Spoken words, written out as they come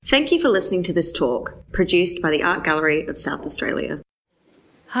Thank you for listening to this talk, produced by the Art Gallery of South Australia.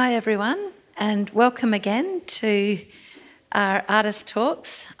 Hi everyone, and welcome again to our Artist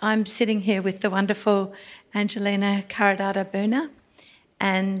Talks. I'm sitting here with the wonderful Angelina Karadada-Boona,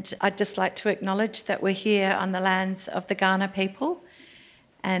 and I'd just like to acknowledge that we're here on the lands of the Kaurna people,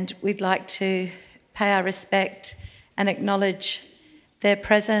 and we'd like to pay our respect and acknowledge their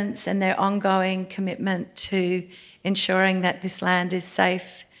presence and their ongoing commitment to ensuring that this land is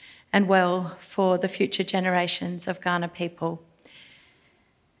safe and well for the future generations of Kaurna people.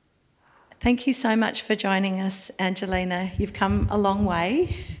 Thank you so much for joining us, Angelina. You've come a long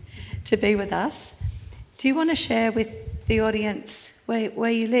way to be with us. Do you want to share with the audience where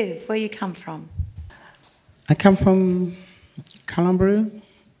you live, where you come from? I come from Kalamburru,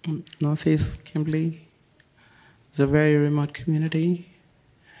 northeast Kimberley. It's a very remote community.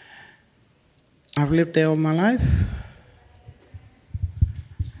 I've lived there all my life.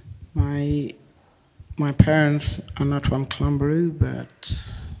 My parents are not from Kalamburru, but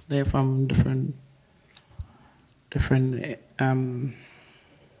they're from different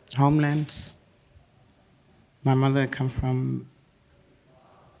homelands. My mother comes from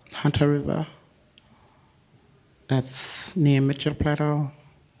Hunter River. That's near Mitchell Plateau.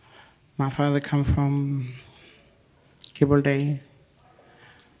 My father comes from Kibbledy.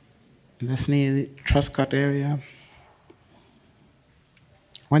 That's near the Truscott area.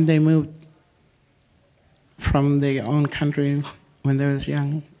 When they moved from their own country when they was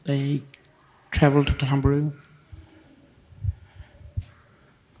young, they traveled to Kalamburru.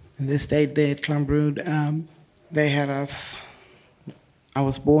 And they stayed there at Kalamburru. They had us. I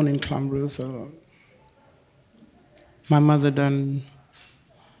was born in Kalamburru, so my mother done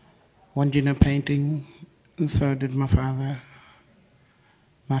Wandjina painting, and so did my father.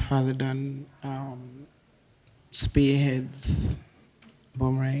 My father done spearheads,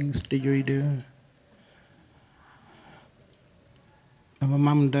 boomerangs, didgeridoo. And my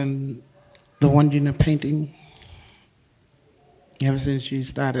mom done the Wandjina painting. Ever since she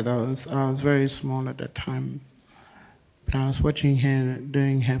started, I was very small at that time, but I was watching her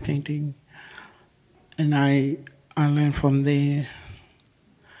doing her painting, and I learned from there.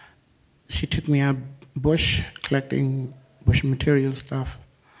 She took me out bush, collecting bush material stuff.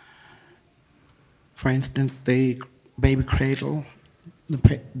 For instance, the baby cradle.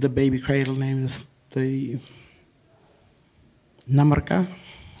 The baby cradle name is the Namarka.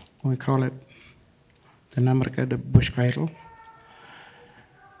 We call it the Namarka, the bush cradle.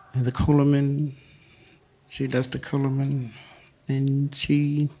 And the Coleman, she does the Coleman, and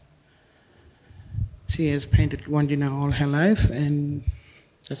she has painted Wandjina all her life, and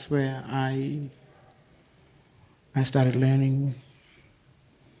that's where I started learning.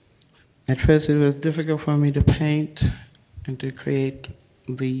 At first it was difficult for me to paint and to create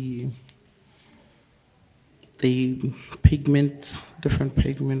the pigments, different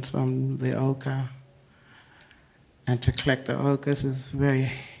pigments on the ochre. And to collect the ochres is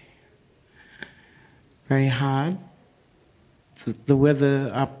very, very hard. The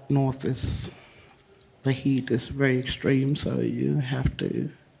weather up north the heat is very extreme, so you have to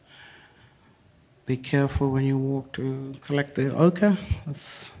be careful when you walk to collect the ochre.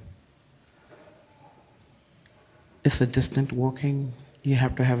 It's a distant walking. You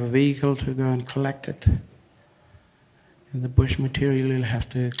have to have a vehicle to go and collect it. And the bush material, you'll have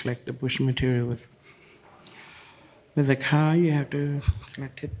to collect the bush material with a car. You have to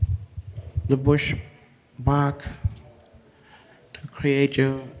collect it, the bush bark, to create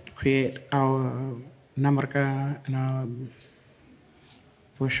our namarka and our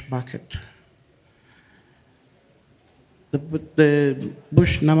bush bucket. The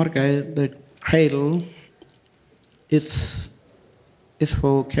bush namarka, the cradle, it's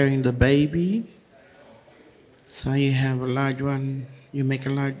for carrying the baby. So you have a large one.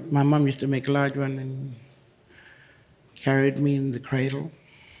 My mom used to make a large one and carried me in the cradle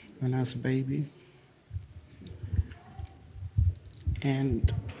when I was a baby.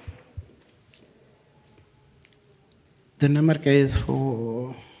 And the namarka is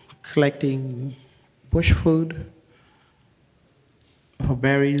for collecting bush food, for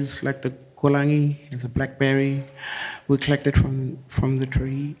berries like the kolangi, it's a blackberry. We collect it from the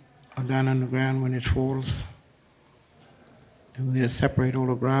tree or down on the ground when it falls. And we separate all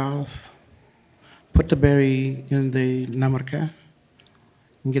the grass, put the berry in the namarka,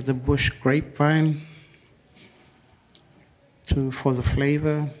 and get the bush grapevine for the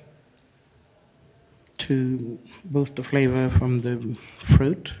flavor, to boost the flavor from the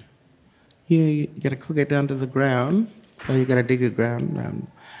fruit. You gotta cook it down to the ground, so you gotta dig the ground.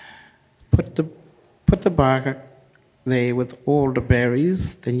 Put the bark there with all the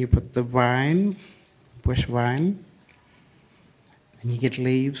berries. Then you put the vine, bush vine. Then you get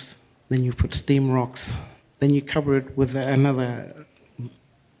leaves. Then you put steam rocks. Then you cover it with another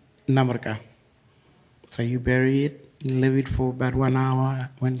namarka. So you bury it, leave it for about 1 hour.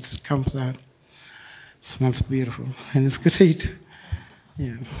 When it comes out, it smells beautiful, and it's good to eat.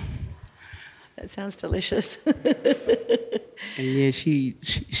 Yeah. That sounds delicious. And yeah,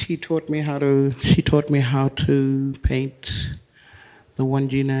 she taught me how to paint the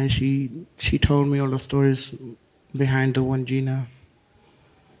Wandjina. She told me all the stories behind the Wandjina.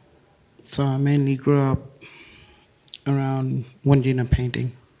 So I mainly grew up around Wandjina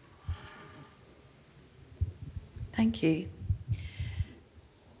painting. Thank you.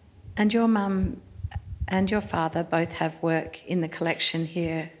 And your mum and your father both have work in the collection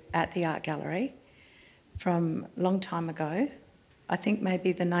here at the Art Gallery from a long time ago. I think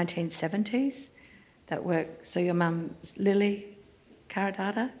maybe the 1970s, that work. So your mum's Lily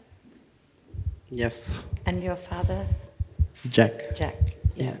Karadada? Yes. And your father? Jack. Jack,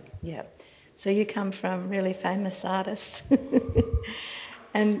 yeah. So you come from really famous artists.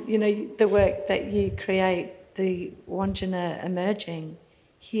 And, you know, the work that you create, the Wandjina emerging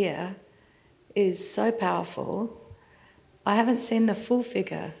here, is so powerful. I haven't seen the full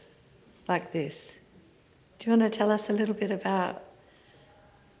figure like this. Do you want to tell us a little bit about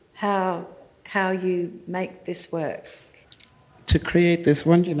how you make this work? To create this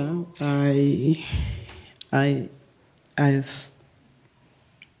Wandjina,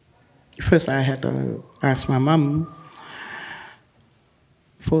 first I had to ask my mum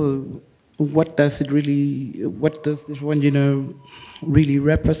for what does this Wandjina really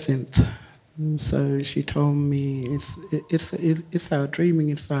represent. So she told me it's our dreaming,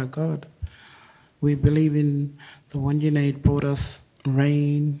 it's our God. We believe in the Wandjina. It brought us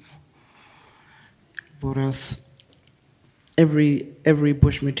rain, brought us every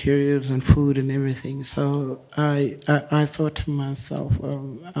bush materials and food and everything. So I thought to myself,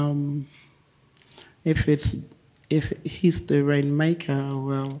 if he's the rainmaker,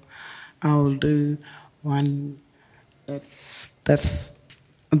 well, I will do one that's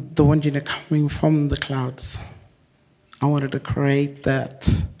the Wandjina coming from the clouds. I wanted to create that.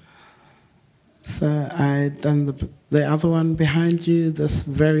 So I done the other one behind you, that's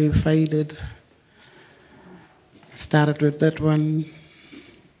very faded. Started with that one.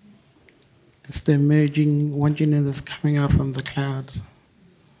 It's the emerging Wandjina that's coming out from the clouds,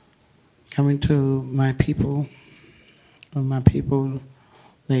 coming to my people. And my people,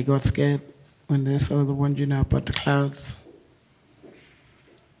 they got scared when they saw the Wandjina up at the clouds.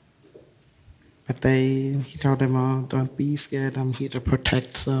 But he told them, oh, don't be scared, I'm here to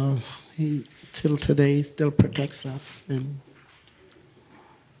protect. So he, till today, still protects us. And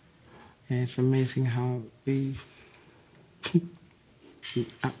yeah, it's amazing how we...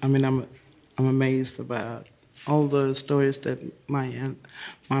 I mean, I'm amazed about all the stories that my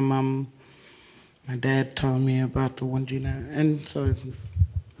mom, my dad told me about the Wandjina, and so it's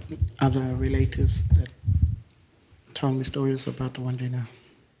other relatives that told me stories about the Wandjina.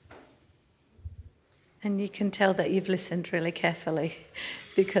 And you can tell that you've listened really carefully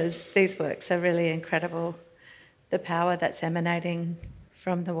because these works are really incredible. The power that's emanating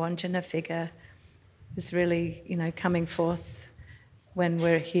from the Wandjina figure is really, you know, coming forth when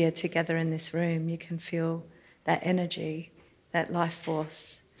we're here together in this room. You can feel that energy, that life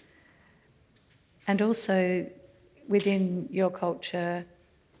force. And also within your culture,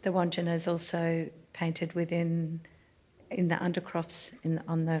 the Wandjina is also painted in the undercrofts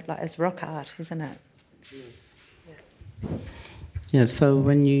as rock art, isn't it? Yes. Yeah. So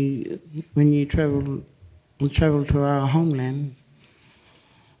when you travel to our homeland,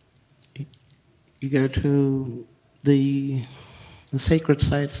 you go to the sacred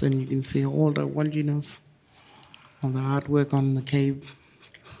sites and you can see all the Wandjinas, all the artwork on the cave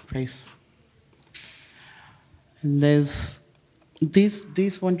face. And there's this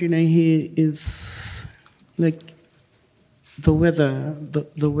Wandjina here is like the weather.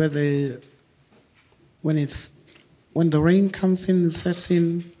 The weather when the rain comes in and sets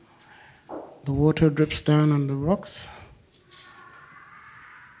in, the water drips down on the rocks,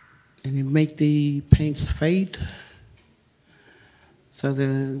 and it make the paints fade.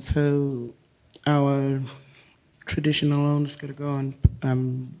 So our traditional owners got to go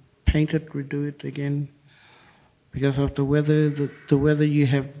and paint it, redo it again, because of the weather. The weather, you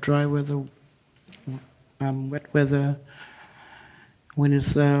have dry weather, wet weather. When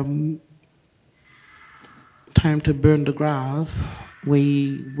it's time to burn the grass,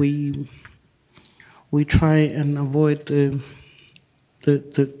 we try and avoid the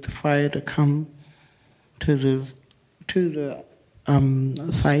fire to come to the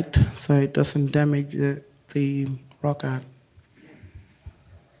site, so it doesn't damage the rock art.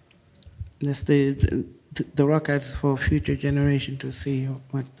 That's the rock art is for future generation to see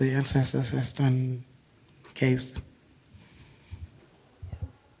what the ancestors has done in caves.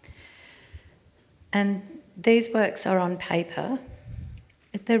 And these works are on paper.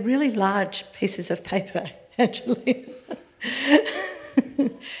 They're really large pieces of paper, actually.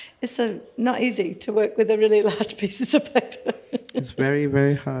 It's not easy to work with a really large pieces of paper. It's very,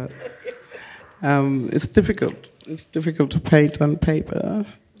 very hard. It's difficult. It's difficult to paint on paper.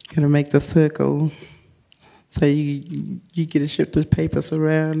 You make the circle, so you get to shift the papers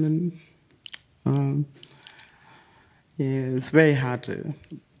around, and it's very hard to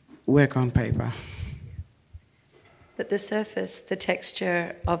work on paper. But the surface, the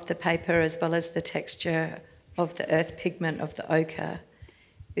texture of the paper, as well as the texture of the earth pigment of the ochre,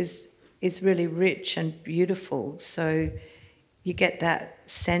 is really rich and beautiful. So you get that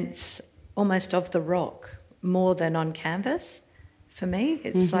sense almost of the rock more than on canvas. For me,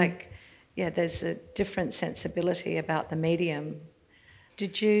 it's like, there's a different sensibility about the medium.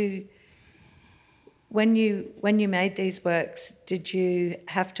 Did you, when you made these works, did you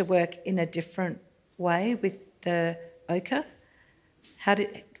have to work in a different way with the ochre? Do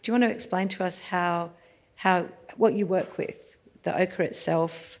you want to explain to us how what you work with, the ochre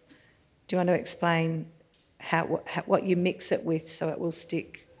itself? Do you want to explain what you mix it with so it will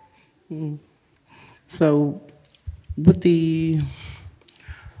stick? So with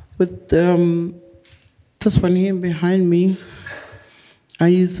this one here behind me, I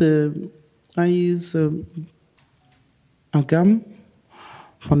use a gum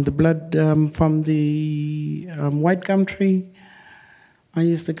from the blood from the white gum tree. I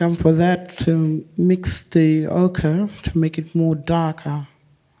use the gum for that to mix the ochre to make it more darker.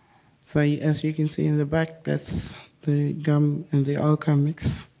 So as you can see in the back, that's the gum and the ochre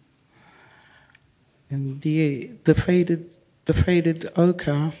mix. And the faded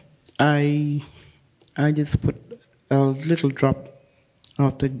ochre, I just put a little drop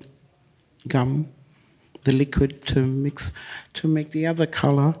of the gum, the liquid, to make the other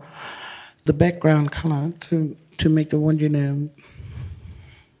color, the background color, to make the Wandjina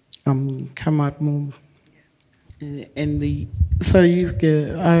come out more. And so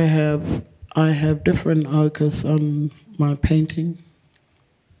I have different ochres on my painting.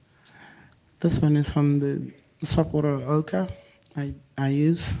 This one is from the saltwater ochre I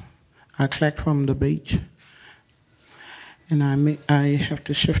use. I collect from the beach, and I have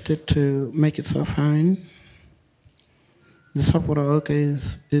to shift it to make it so fine. The saltwater ochre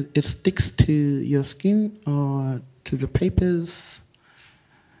it sticks to your skin or to the papers,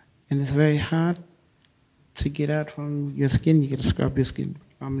 and it's very hard to get out from your skin. You got to scrub your skin.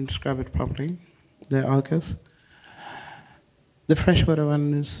 Scrub it properly. The ochres. The freshwater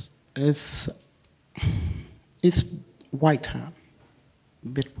one is it's white, a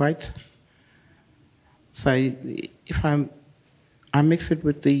bit white. So if I mix it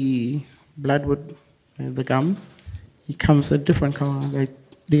with the bloodwood, the gum, it comes a different color, like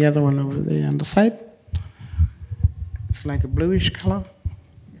the other one over there on the side. It's like a bluish color.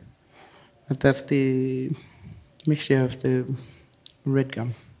 But that's the mixture of the red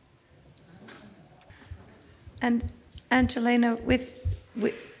gum. And Angelina,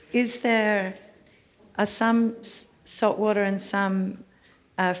 is there some saltwater and some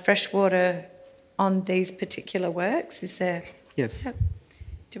freshwater on these particular works? Is there? Yes. Do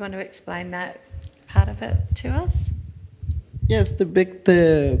you want to explain that part of it to us? Yes,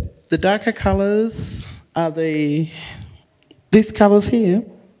 the darker colors are these colors here.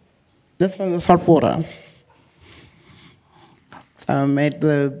 That's from the salt water. So I made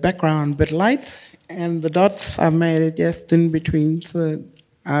the background a bit light, and the dots I made it just in between. So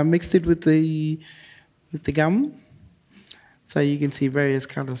I mixed it with the gum, so you can see various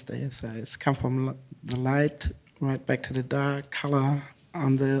colors there. So it's come from the light right back to the dark color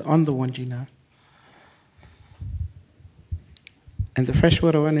on the Wandjina. And the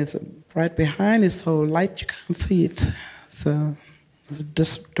freshwater one is right behind. It's so light you can't see it. So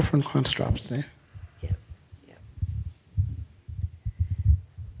there's different constructs there. Yeah.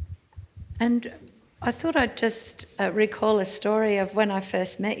 And I thought I'd just recall a story of when I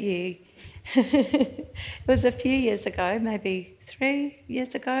first met you. It was a few years ago, maybe 3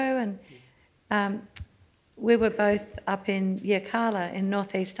 years ago, and we were both up in Yirrkala in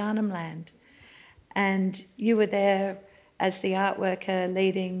northeast Arnhem Land, and you were there as the art worker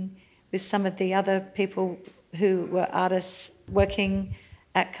leading with some of the other people who were artists working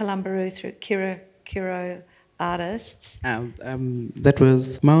at Kalumburu through Kiro Artists. That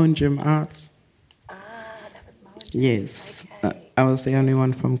was Moanjum Arts. Ah, that was Moanjum. Yes, Okay. I was the only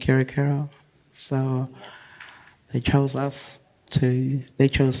one from Kirikara, so they chose they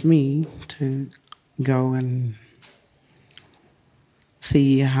chose me to go and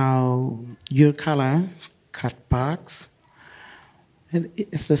see how your color cut barks. And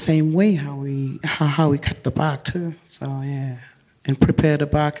it's the same way how we cut the bark too. So yeah, and prepare the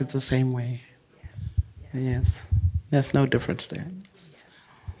bark is the same way. Yes, there's no difference there.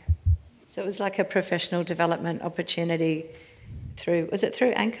 So it was like a professional development opportunity was it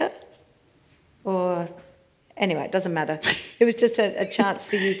through Anchor? Or, anyway, it doesn't matter. It was just a chance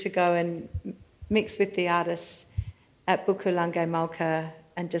for you to go and mix with the artists at Bukulange Malka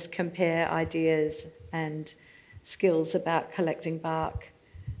and just compare ideas and skills about collecting bark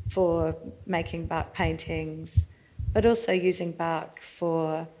for making bark paintings, but also using bark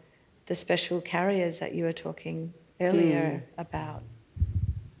for the special carriers that you were talking earlier about.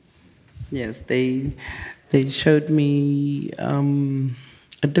 Yes, they showed me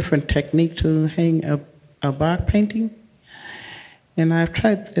a different technique to hang a bark painting, and I've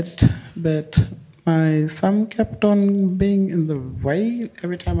tried it, but my thumb kept on being in the way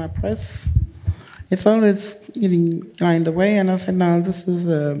every time I press. It's always getting in the way, and I said, no, this is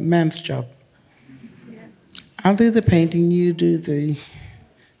a man's job. I'll do the painting, you do the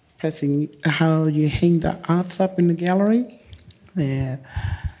pressing, how you hang the arts up in the gallery. Yeah.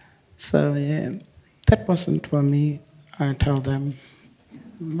 So yeah, that wasn't for me. I told them,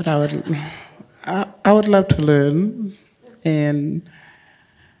 but I would love to learn and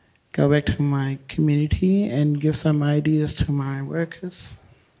go back to my community and give some ideas to my workers.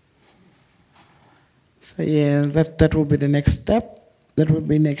 So yeah, that will be the next step. That will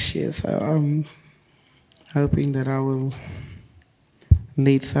be next year. So I'm hoping that I will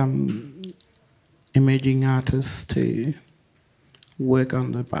lead some emerging artists to work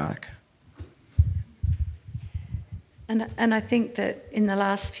on the bark. And I think that in the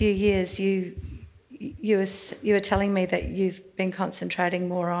last few years, you were telling me that you've been concentrating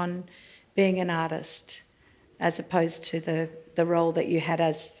more on being an artist as opposed to the role that you had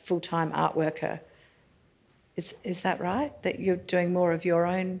as full-time art worker. Is that right? That you're doing more of your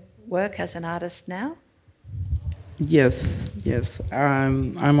own work as an artist now? Yes.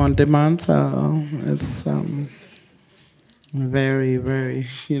 I'm on demand, so it's very, very,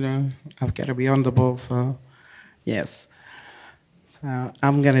 I've got to be on the ball, so yes. So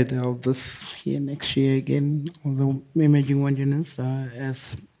I'm going to do this here next year again, although Imaging Wonderness,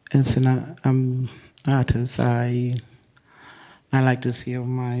 as an artist, I like to see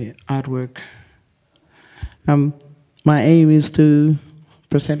my artwork. My aim is to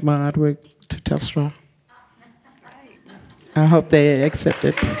present my artwork to Telstra. I hope they accept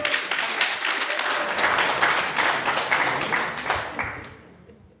it.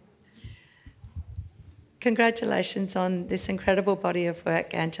 Congratulations on this incredible body of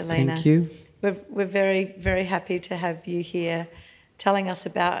work, Angelina. Thank you. We're very, very happy to have you here telling us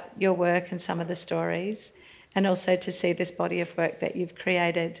about your work and some of the stories, and also to see this body of work that you've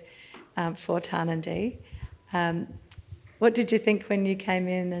created for Tarnanthi. What did you think when you came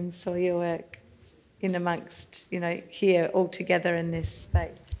in and saw your work in amongst, here all together in this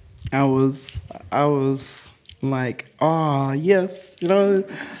space? I was like, oh, yes,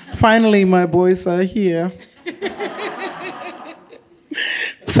 finally my boys are here.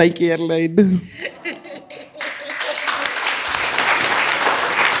 Thank you, Adelaide.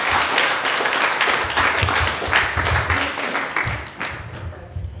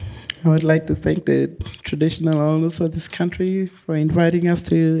 I would like to thank the traditional owners of this country for inviting us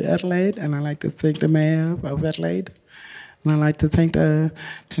to Adelaide, and I'd like to thank the Mayor of Adelaide, and I'd like to thank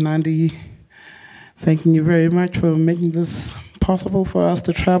Tarnanthi. Thanking you very much for making this possible for us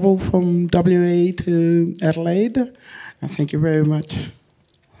to travel from WA to Adelaide. And thank you very much.